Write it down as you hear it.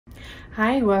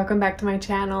Hi, welcome back to my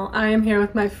channel. I am here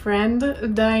with my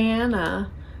friend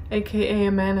Diana, aka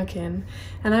a mannequin,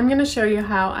 and I'm going to show you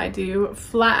how I do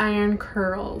flat iron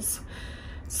curls.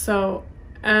 So,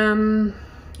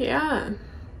 yeah,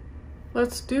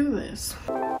 let's do this.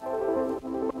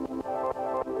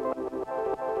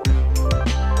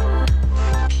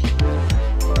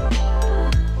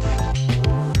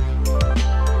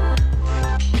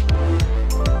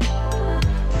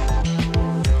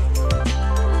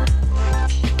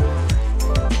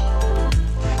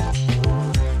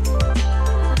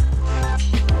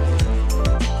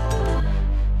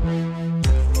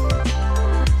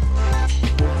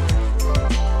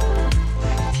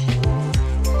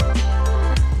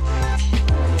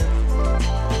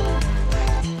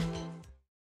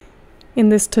 In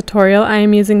this tutorial, I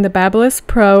am using the Babyliss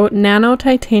Pro Nano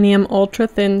Titanium Ultra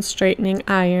Thin Straightening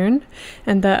Iron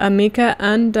and the Amika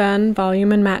Undone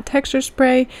Volume and Matte Texture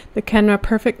Spray, the Kenra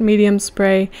Perfect Medium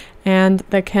Spray, and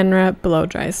the Kenra Blow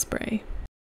Dry Spray.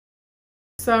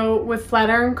 So with flat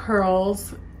iron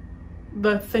curls,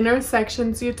 the thinner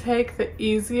sections you take, the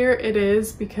easier it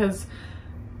is because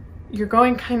you're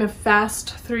going kind of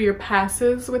fast through your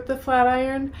passes with the flat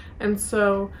iron, and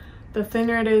so the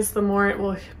thinner it is, the more it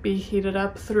will be heated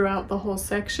up throughout the whole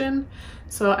section.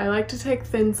 So I like to take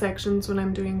thin sections when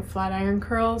I'm doing flat iron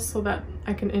curls so that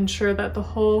I can ensure that the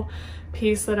whole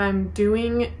piece that I'm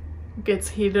doing gets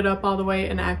heated up all the way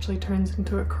and actually turns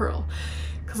into a curl.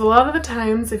 Because a lot of the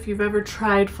times, if you've ever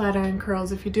tried flat iron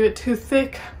curls, if you do it too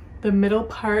thick, the middle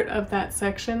part of that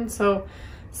section, so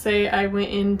say I went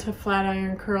in to flat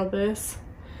iron curl this,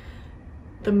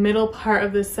 the middle part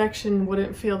of this section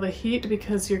wouldn't feel the heat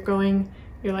because you're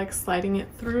like sliding it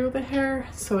through the hair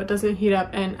so it doesn't heat up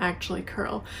and actually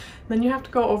curl. Then you have to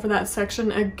go over that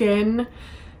section again,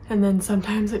 and then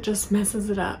sometimes it just messes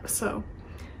it up. So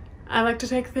I like to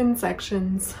take thin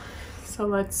sections, so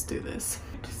let's do this.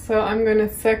 So I'm going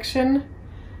to section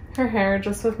her hair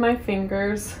just with my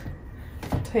fingers,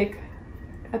 take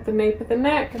at the nape of the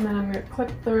neck, and then I'm going to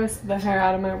clip the rest of the hair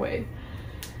out of my way.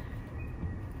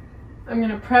 I'm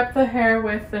going to prep the hair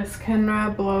with this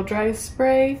Kenra Blow Dry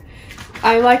Spray.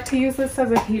 I like to use this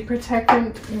as a heat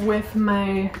protectant with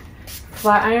my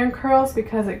flat iron curls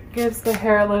because it gives the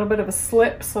hair a little bit of a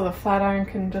slip so the flat iron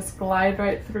can just glide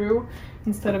right through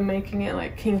instead of making it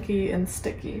like kinky and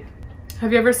sticky.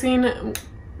 Have you ever seen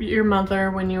your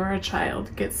mother when you were a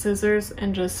child get scissors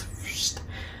and just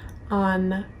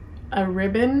on a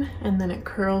ribbon and then it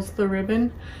curls the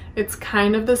ribbon? It's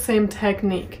kind of the same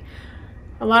technique.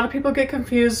 A lot of people get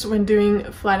confused when doing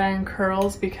flat iron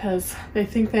curls because they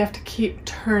think they have to keep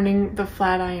turning the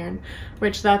flat iron,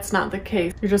 which that's not the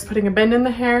case. You're just putting a bend in the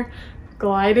hair,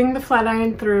 gliding the flat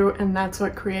iron through, and that's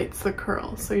what creates the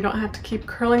curl. So you don't have to keep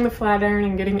curling the flat iron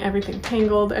and getting everything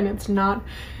tangled and it's not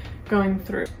going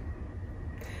through.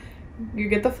 You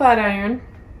get the flat iron,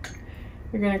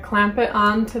 you're going to clamp it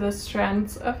onto the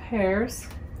strands of hairs,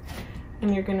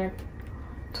 and you're going to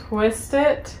twist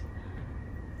it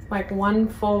like one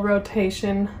full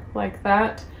rotation like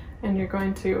that, and you're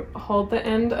going to hold the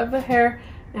end of the hair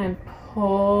and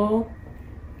pull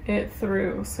it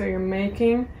through. So you're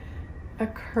making a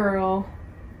curl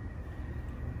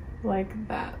like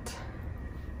that.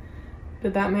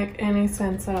 Did that make any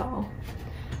sense at all?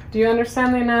 Do you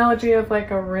understand the analogy of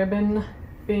like a ribbon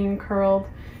being curled?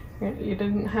 You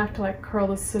didn't have to like curl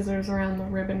the scissors around the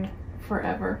ribbon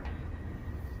forever,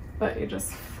 but you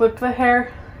just flip the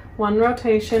hair one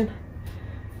rotation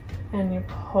and you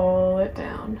pull it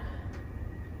down.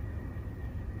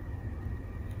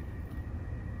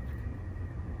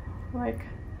 Like,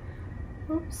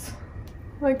 oops,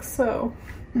 like so.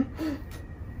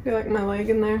 Feel like my leg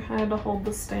in there, I had to hold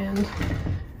the stand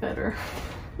better.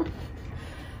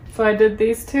 So I did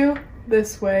these two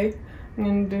this way. I'm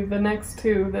going to do the next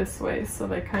two this way so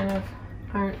they kind of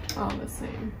aren't all the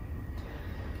same.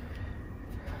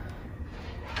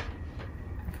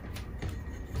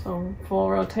 So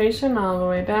full rotation all the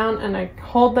way down, and I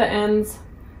hold the ends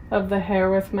of the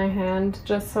hair with my hand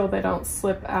just so they don't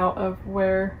slip out of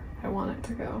where I want it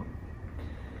to go.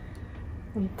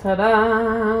 And ta-da!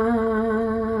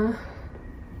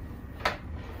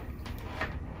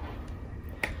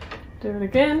 Do it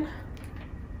again.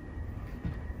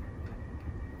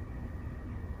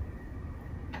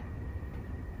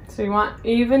 So you want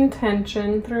even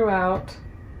tension throughout.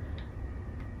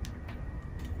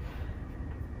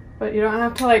 But you don't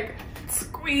have to like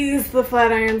squeeze the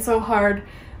flat iron so hard.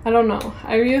 I don't know.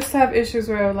 I used to have issues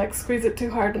where I would like squeeze it too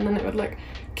hard and then it would like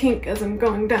kink as I'm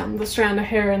going down the strand of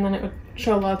hair, and then it would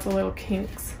show lots of little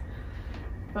kinks.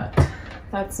 But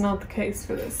that's not the case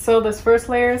for this. So this first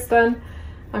layer is done.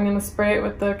 I'm going to spray it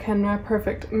with the Kenra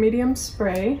Perfect Medium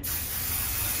Spray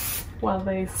while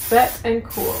they set and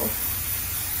cool.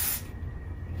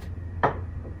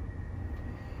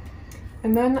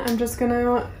 And then I'm just going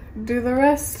to do the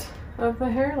rest of the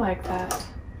hair like that.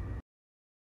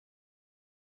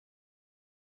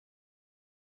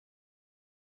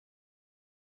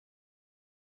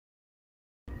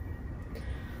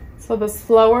 So the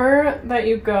slower that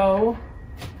you go,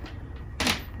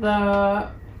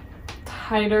 the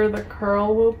tighter the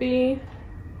curl will be,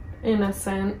 in a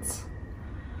sense.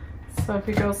 So if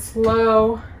you go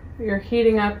slow, you're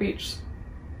heating up each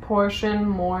portion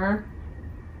more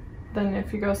than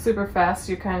if you go super fast,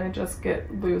 you kind of just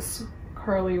get loose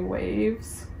curly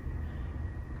waves.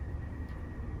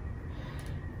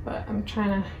 But I'm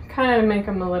trying to kind of make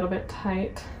them a little bit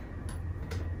tight.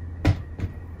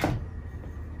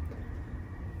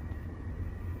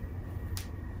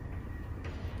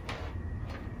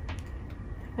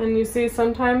 And you see,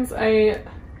 sometimes I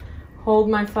hold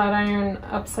my flat iron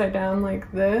upside down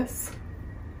like this,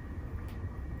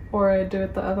 or I do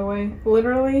it the other way.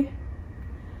 Literally,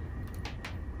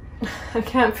 I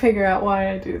can't figure out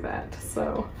why I do that,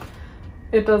 so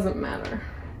it doesn't matter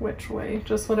which way,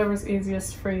 just whatever's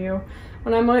easiest for you.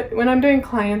 When I'm doing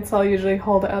clients, I'll usually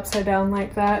hold it upside down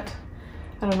like that.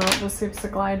 I don't know, it just seems to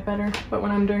glide better. But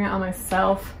when I'm doing it on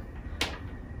myself,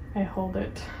 I hold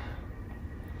it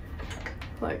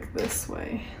like this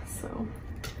way. So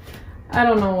I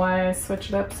don't know why I switch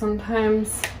it up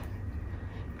sometimes.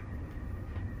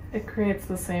 It creates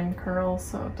the same curl,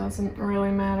 so it doesn't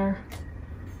really matter.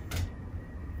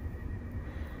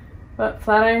 But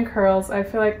flat iron curls, I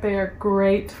feel like they are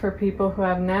great for people who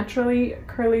have naturally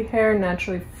curly hair,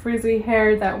 naturally frizzy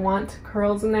hair, that want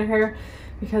curls in their hair,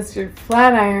 because you're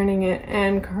flat ironing it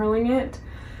and curling it,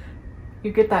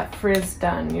 you get that frizz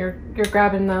done. You're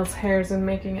grabbing those hairs and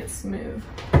making it smooth.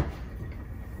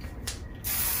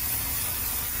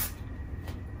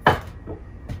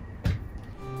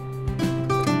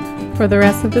 For the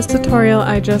rest of this tutorial,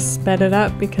 I just sped it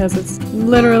up because it's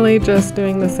literally just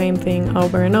doing the same thing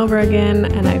over and over again,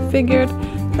 and I figured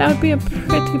that would be a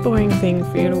pretty boring thing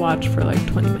for you to watch for like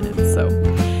 20 minutes. So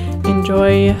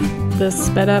enjoy this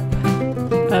sped up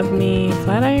of me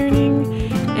flat ironing.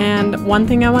 And one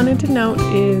thing I wanted to note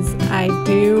is I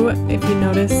do, if you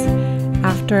notice,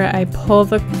 after I pull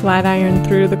the flat iron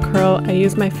through the curl, I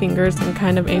use my fingers and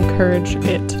kind of encourage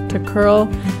it to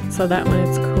curl so that when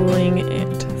it's cooling,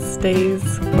 it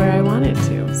stays where I want it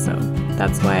to. So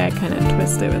that's why I kind of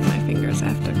twist it with my fingers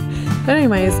after. But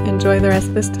anyways, enjoy the rest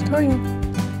of this tutorial.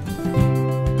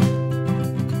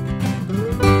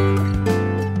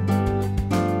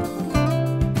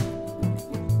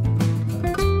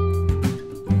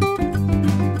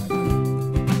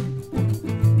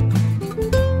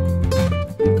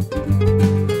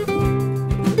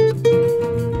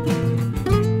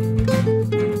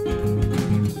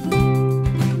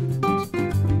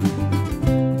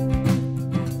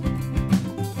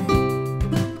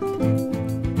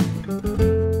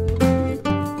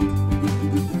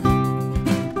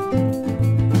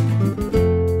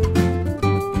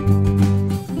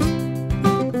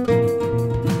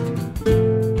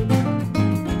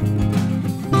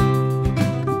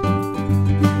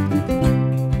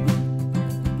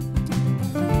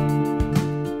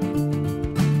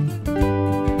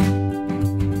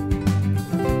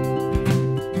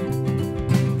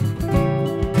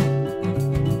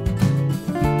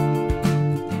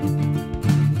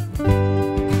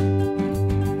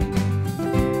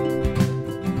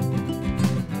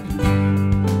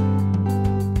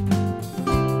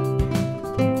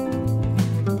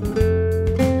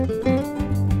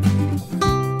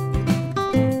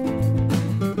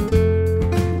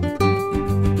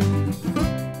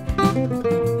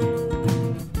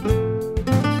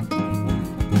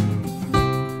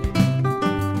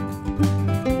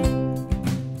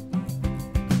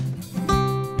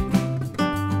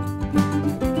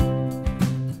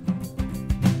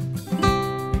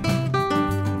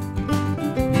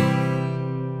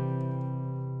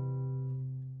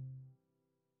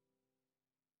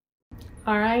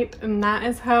 Alright, and that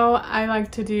is how I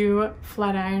like to do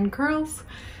flat iron curls.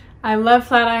 I love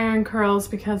flat iron curls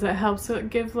because it helps it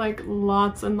give like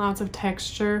lots and lots of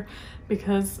texture,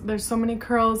 because there's so many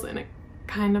curls and it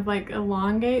kind of like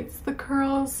elongates the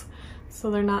curls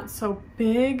so they're not so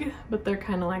big, but they're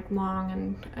kind of like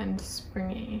long and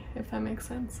springy, if that makes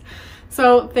sense.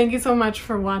 So thank you so much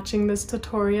for watching this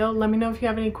tutorial. Let me know if you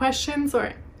have any questions,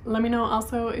 or let me know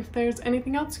also if there's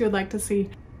anything else you'd like to see.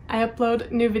 I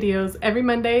upload new videos every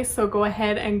Monday, so go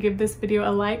ahead and give this video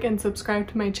a like and subscribe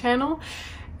to my channel.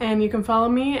 And you can follow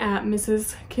me at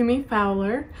Mrs. Kimmy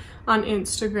Fowler on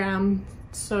Instagram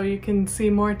so you can see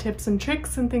more tips and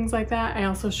tricks and things like that. I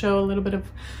also show a little bit of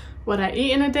what I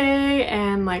eat in a day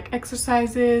and like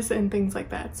exercises and things like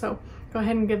that. So go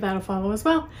ahead and give that a follow as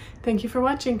well. Thank you for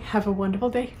watching. Have a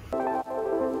wonderful day.